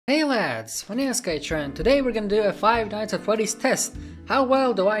lads, my name is Skychrew and today we're gonna do a Five Nights at Freddy's test. How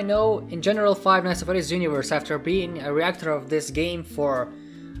well do I know in general Five Nights at Freddy's universe after being a reactor of this game for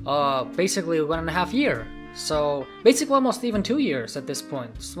basically 1.5 years. So basically almost even 2 years at this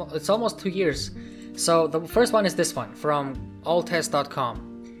point. It's almost 2 years. So the first one is this one from alltest.com,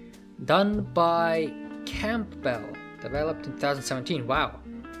 done by Campbell, developed in 2017. Wow.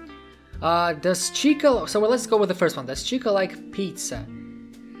 Does Chica... So let's go with the first one. Does Chica like pizza?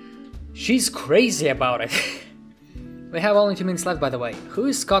 She's crazy about it. We have only 2 minutes left, by the way. Who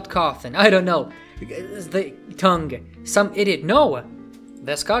is Scott Cawthon? I don't know. It's the tongue. Some idiot. No!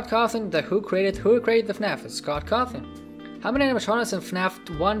 The Scott Cawthon, who created the Fnaf? It's Scott Cawthon. How many animatronics in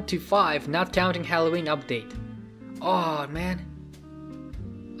Fnaf 1 to 5, not counting Halloween update? Oh, man.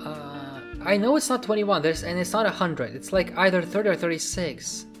 I know it's not 21, and it's not 100. It's like either 30 or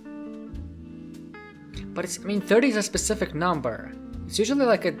 36. But it's, I mean, 30 is a specific number. It's usually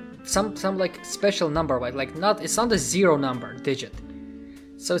like some like special number, right? Like it's not a 0 number digit.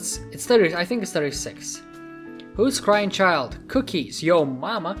 So it's 30. I think it's 36. Who's crying child? Cookies. Yo,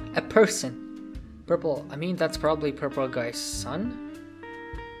 mama. A person. Purple. I mean, that's probably purple guy's son.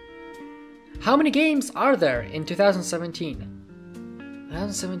 How many games are there in 2017?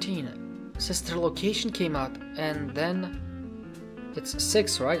 2017. Sister Location came out, and then it's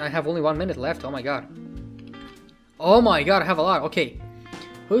 6, right? I have only 1 minute left. Oh my god. Oh my god, I have a lot. Okay.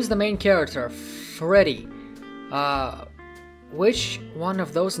 Who's the main character? Freddy. Which one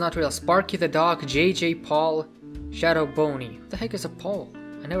of those not real? Sparky the dog, JJ, Paul, Shadow Boney. What the heck is a Paul?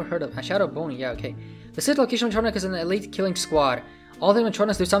 I never heard of a Shadow Boney. Yeah, okay. The City Location Animatronic is an elite killing squad. All the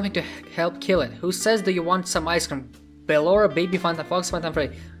animatronics do something to help kill it. Who says, do you want some ice cream? Bellora, Baby, Phantom Fox, Phantom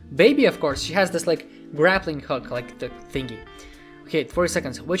Freddy. Baby, of course. She has this like grappling hook, like the thingy. Okay, 40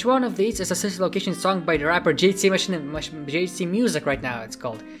 seconds. Which one of these is a City Location song by the rapper JC Music right now, it's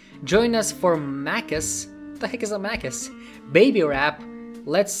called. Join us for Macus. What the heck is a Macus? Baby rap.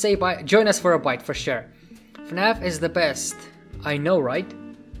 Let's say bye. Join us for a bite, for sure. Fnaf is the best. I know, right?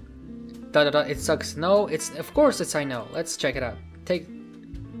 It sucks. No, of course it's I know. Let's check it out.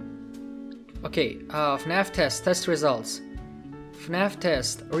 Okay, Fnaf test results. Fnaf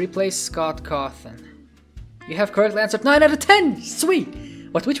test, replace Scott Cawthon. You have correctly answered 9 out of 10!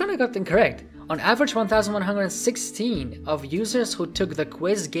 Sweet! But which one I got incorrect? On average, 1,116 of users who took the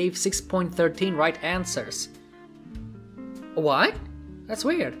quiz gave 6.13 right answers. What? That's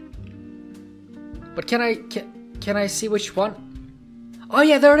weird. But can I see which one? Oh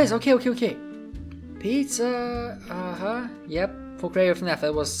yeah, there it is. Okay. Pizza. Yep. Full creator from that.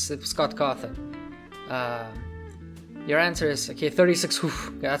 That was Scott Cawthon. Your answer is okay. 36.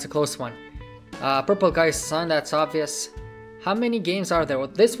 Oof, yeah, that's a close one. Purple guy's son, that's obvious. How many games are there? Well,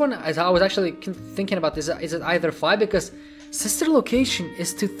 this one, as I was actually thinking about this, is it either 5? Because Sister Location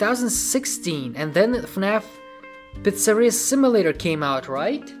is 2016, and then FNAF Pizzeria Simulator came out,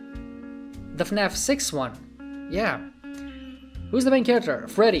 right? The FNAF 6 one. Yeah. Who's the main character?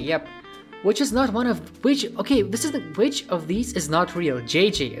 Freddy, yep. Which is not one of... Which... Okay, this is the... Which of these is not real?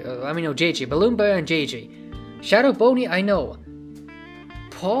 JJ. JJ. Balloon Boy and JJ. Shadow Boney, I know.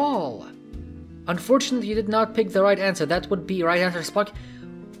 Paul. Unfortunately, you did not pick the right answer. That would be right answer, Sparky.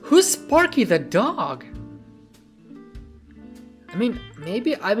 Who's Sparky the dog?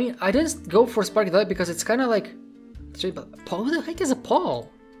 I didn't go for Sparky the dog because it's kind of like... Paul? Who the heck is a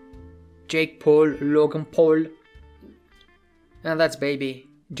Paul? Jake Paul, Logan Paul. And that's Baby.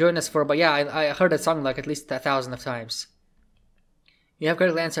 Join us for... But yeah, I heard that song like at least 1,000 of times. You have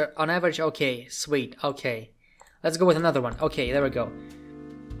correct answer. On average, okay. Sweet, okay. Let's go with another one. Okay, there we go.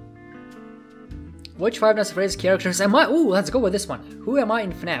 Which Five Nights at Freddy's characters am I? Ooh, let's go with this one. Who am I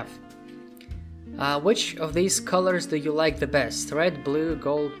in FNAF? Which of these colors do you like the best? Red, blue,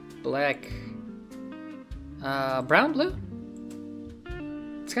 gold, black... brown, blue?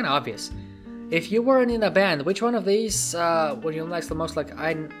 It's kind of obvious. If you weren't in a band, which one of these would you like the most? Like,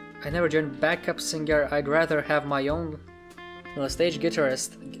 I never joined backup singer. I'd rather have my own stage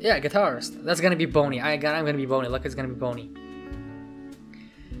guitarist. Yeah, guitarist. That's gonna be Boney. I'm gonna be Boney. Look, it's gonna be Boney.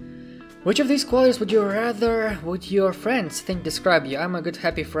 Which of these qualities would your friends think describe you? I'm a good,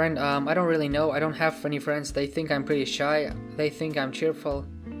 happy friend. I don't really know. I don't have any friends. They think I'm pretty shy. They think I'm cheerful.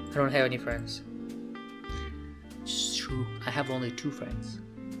 I don't have any friends. It's true. I have only 2 friends.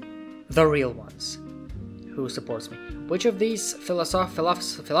 The real ones. Who supports me. Which of these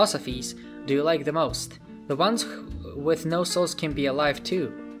philosophies do you like the most? The ones with no souls can be alive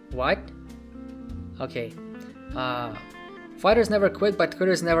too. What? Okay. Fighters never quit, but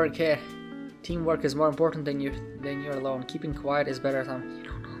quitters never care. Teamwork is more important than you're alone. Keeping quiet is better than you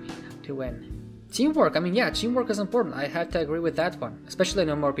don't know to win. Teamwork, I mean, yeah, teamwork is important. I have to agree with that one, especially in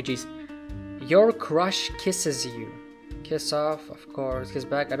MMORPGs. Your crush kisses you. Kiss off, of course. Kiss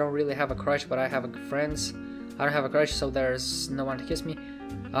back. I don't really have a crush, but I have friends. I don't have a crush, so there's no one to kiss me.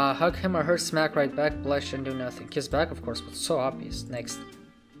 Hug him or her, smack right back, blush and do nothing. Kiss back, of course, but so obvious. Next.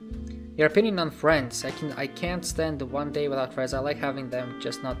 Your opinion on friends. I can't stand 1 day without friends. I like having them,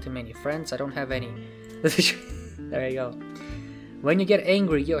 just not too many. Friends, I don't have any. There you go. When you get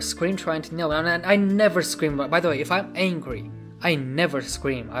angry, you scream trying to know. And I never scream. By the way, if I'm angry, I never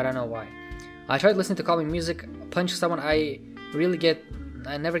scream. I don't know why. I tried listening to calming music, punch someone. I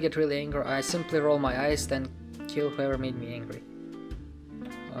never get really angry. I simply roll my eyes, then kill whoever made me angry.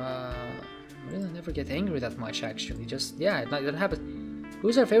 Really never get angry that much, actually. Just, yeah, it doesn't happen.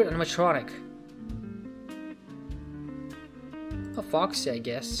 Who's our favorite animatronic? Oh, Foxy, I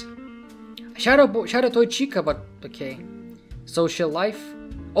guess. Shadow Toy Chica, but okay. Social life?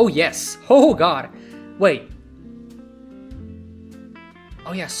 Oh, yes. Oh, God. Wait.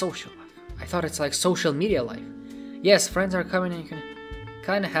 Oh, yeah, social life. I thought it's like social media life. Yes, friends are coming and you can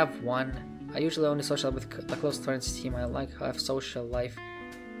kind of have one. I usually only social with the close friends team. I like have social life.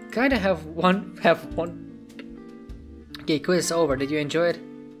 Kind of have one. Okay, quiz over. Did you enjoy it?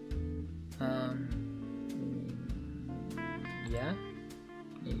 Yeah.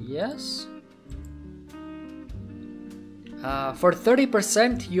 Yes. For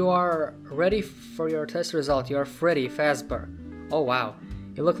 30%, you are ready for your test result. You are Freddy Fazbear. Oh wow,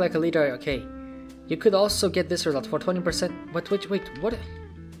 you look like a leader. Okay, you could also get this result for 20%. Wait, what?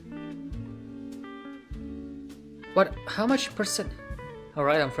 What? How much percent? All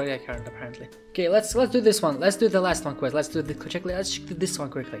right, I'm Freddy. I can't apparently. Okay, let's do this one. Let's do the last one quiz. Let's do this one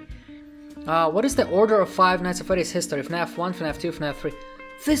quickly. What is the order of Five Nights at Freddy's history? FNAF 1, FNAF 2, FNAF 3.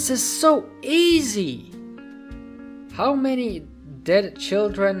 This is so easy. How many dead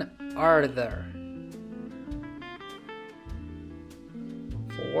children are there?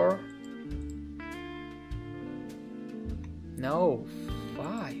 4? No,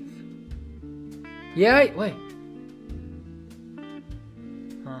 5. Yeah, wait.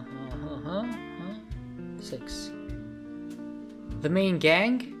 6. The main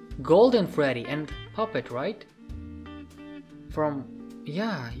gang? Golden Freddy and Puppet, right? From...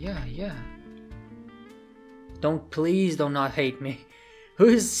 Yeah. Please do not hate me.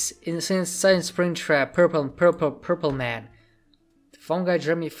 Who's inside Springtrap? Purple man. Phone guy,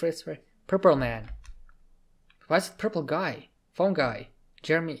 Jeremy Fritz, Purple man. What's the purple guy? Phone guy.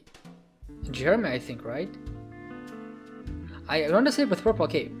 Jeremy, I think, right? I want to say with purple.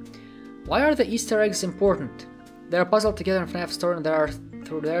 Okay. Why are the Easter eggs important? They're puzzled together in FNAF store and they're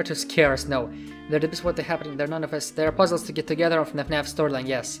there to scare us. No. They're just what they happen. They're none of us. They're puzzles to get together from the FNAF storyline.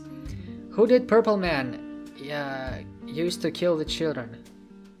 Yes. Who did Purple Man? Yeah, used to kill the children.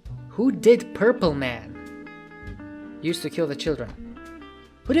 Who did Purple Man? Used to kill the children.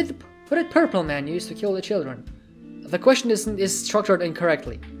 Who did Purple Man used to kill the children? The question is structured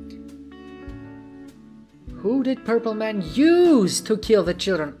incorrectly. Who did Purple Man use to kill the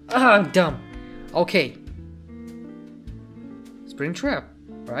children? Ah, I'm dumb. Okay. Springtrap,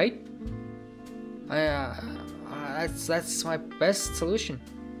 right? That's my best solution.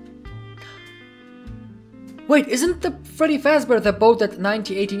 Wait, isn't the Freddy Fazbear the boat that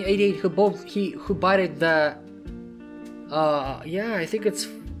 1888 who bought the yeah, I think it's...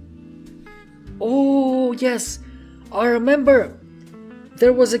 Oh yes, I remember.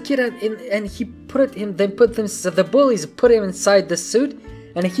 There was a kid and he the bullies put him inside the suit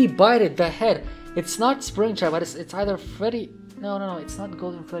and he bited the head. It's not Springtrap, but it's either Freddy. No, it's not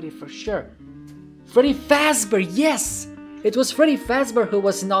Golden Freddy for sure. Freddy Fazbear, yes! It was Freddy Fazbear who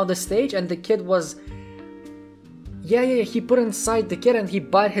was on the stage and the kid was... Yeah, he put inside the kid and he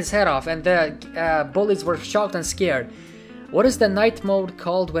bit his head off and the bullies were shocked and scared. What is the night mode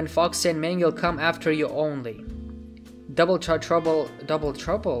called when Foxy and Mangle come after you only? Double trouble?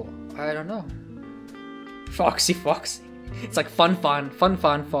 I don't know. Foxy. It's like fun,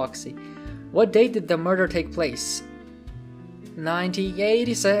 Foxy. What date did the murder take place?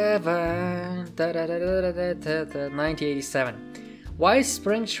 1987. 1987. Why is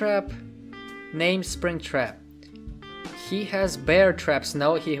Springtrap named Springtrap? He has bear traps.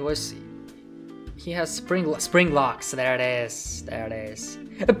 No, he has spring locks. There it is.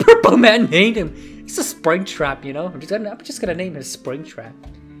 A Purple Man named him. It's a Springtrap, you know. I'm just gonna name him Springtrap.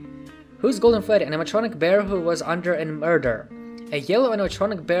 Who's Golden Freddy? An animatronic bear who was under a murder. A yellow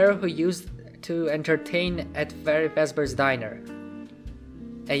animatronic bear who used to entertain at Freddy Fazbear's diner.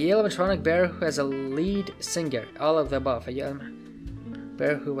 A yellow animatronic bear who has a lead singer. All of the above. A yellow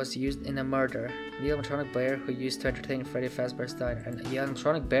bear who was used in a murder. A yellow animatronic bear who used to entertain Freddy Fazbear's diner. And a yellow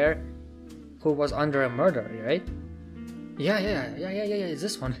animatronic bear who was under a murder, right? Yeah, it's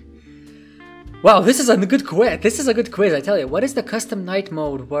this one. Wow, this is a good quiz. This is a good quiz, I tell you. What is the custom night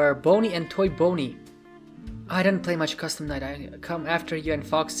mode where Boney and Toy Boney? I didn't play much custom night. I come after you and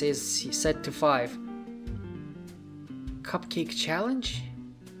Fox is set to 5. Cupcake challenge?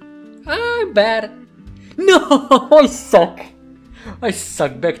 I'm bad. No, I suck. I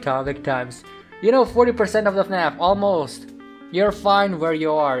suck big time, big times. You know, 40% of the FNAF, almost. You're fine where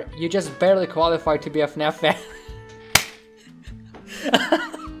you are. You just barely qualify to be a FNAF fan.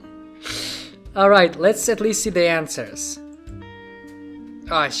 Alright, let's at least see the answers.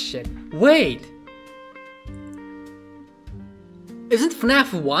 Oh shit. Wait! Isn't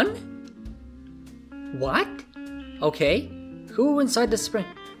FNAF 1? What? Okay. Who inside the spring?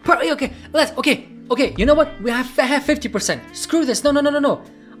 Okay, okay, you know what? We have 50%. Screw this. No.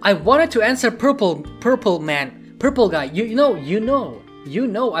 I wanted to answer purple man. Purple guy. You know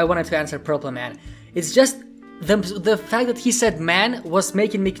I wanted to answer purple man. It's just the fact that he said man was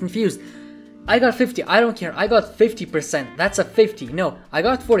making me confused. I got 50, I don't care, I got 50%, that's a 50, no, I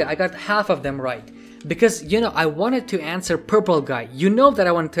got 40, I got half of them right. Because, you know, I wanted to answer purple guy, you know that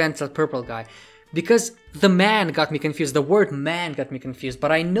I wanted to answer purple guy. Because the man got me confused, the word man got me confused,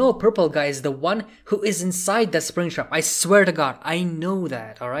 but I know purple guy is the one who is inside the spring trap, I swear to God, I know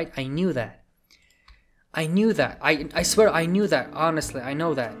that, alright, I knew that. I swear I knew that, honestly, I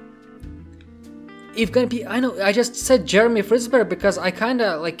know that. If gonna be, I know, I just said Jeremy Frisberg because I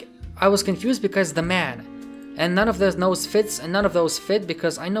kinda, like, I was confused because the man. And none of those fits, and none of those fit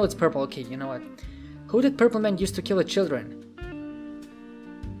because I know it's purple. Okay, you know what? Who did Purple Man use to kill the children?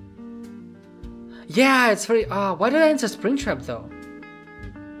 Yeah, it's very... why did I answer Springtrap though?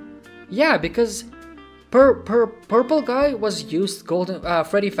 Yeah, because Purple Guy was used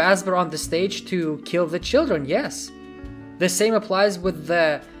Freddy Fazbear on the stage to kill the children, yes. The same applies with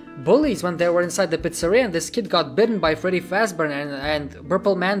the bullies when they were inside the pizzeria and this kid got bitten by Freddy Fazbear and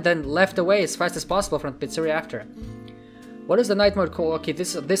Purple Man then left away as fast as possible from the pizzeria after. What is the night mode called? Okay,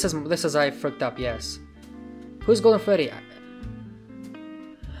 this is I fricked up, yes. Who's Golden Freddy?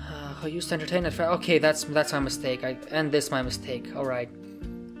 Who used to entertain it? Okay, that's my mistake. And this my mistake. Alright.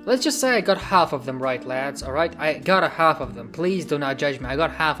 Let's just say I got half of them right, lads. Alright? I got a half of them. Please do not judge me. I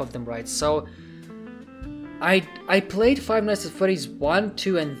got half of them right. So I played Five Nights at Freddy's 1,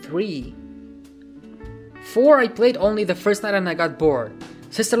 2, and 3. 4 I played only the first night and I got bored.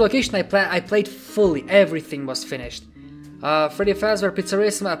 Sister Location I played fully, everything was finished. Freddy Fazbear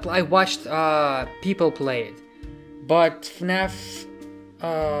Pizzeria I watched people play it. But FNAF...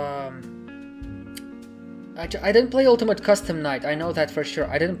 I didn't play Ultimate Custom Night, I know that for sure.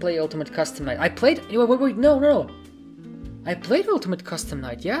 I didn't play Ultimate Custom Night. I played... Wait, no. I played Ultimate Custom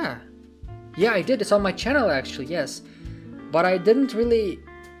Night, yeah. Yeah, I did. It's on my channel actually, yes. But I didn't really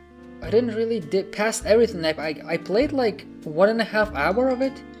did past everything. I played like 1.5 hours of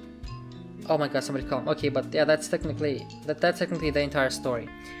it. Oh my god, somebody called. Okay, but yeah, that's technically the entire story.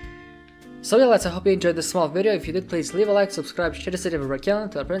 So yeah, lads, I hope you enjoyed this small video. If you did, please leave a like, subscribe, share this video with your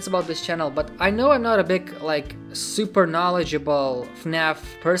tell friends about this channel. But I know I'm not a big, like, super knowledgeable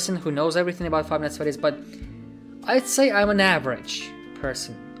FNAF person who knows everything about Five Nights at Freddy's, but I'd say I'm an average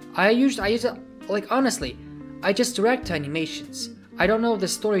person. I usually, like, honestly, I just react to animations. I don't know the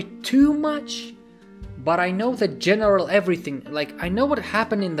story too much, but I know the general everything. Like, I know what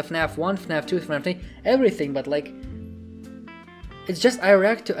happened in the FNAF 1, FNAF 2, FNAF 3, everything, but like, it's just I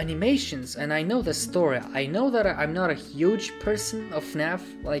react to animations and I know the story. I know that I'm not a huge person of FNAF,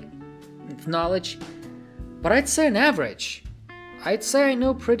 like, knowledge, but I'd say an average. I'd say I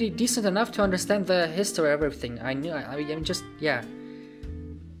know pretty decent enough to understand the history of everything. I'm just, yeah.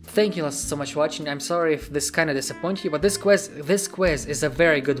 Thank you so much for watching. I'm sorry if this kind of disappointed you, but this quiz is a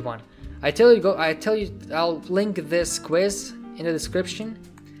very good one. I'll link this quiz in the description.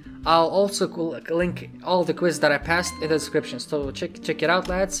 I'll also link all the quiz that I passed in the description. So check it out,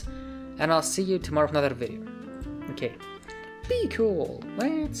 lads, and I'll see you tomorrow for another video. Okay, be cool,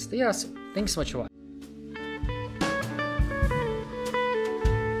 lads. Yes, thanks so much for watching.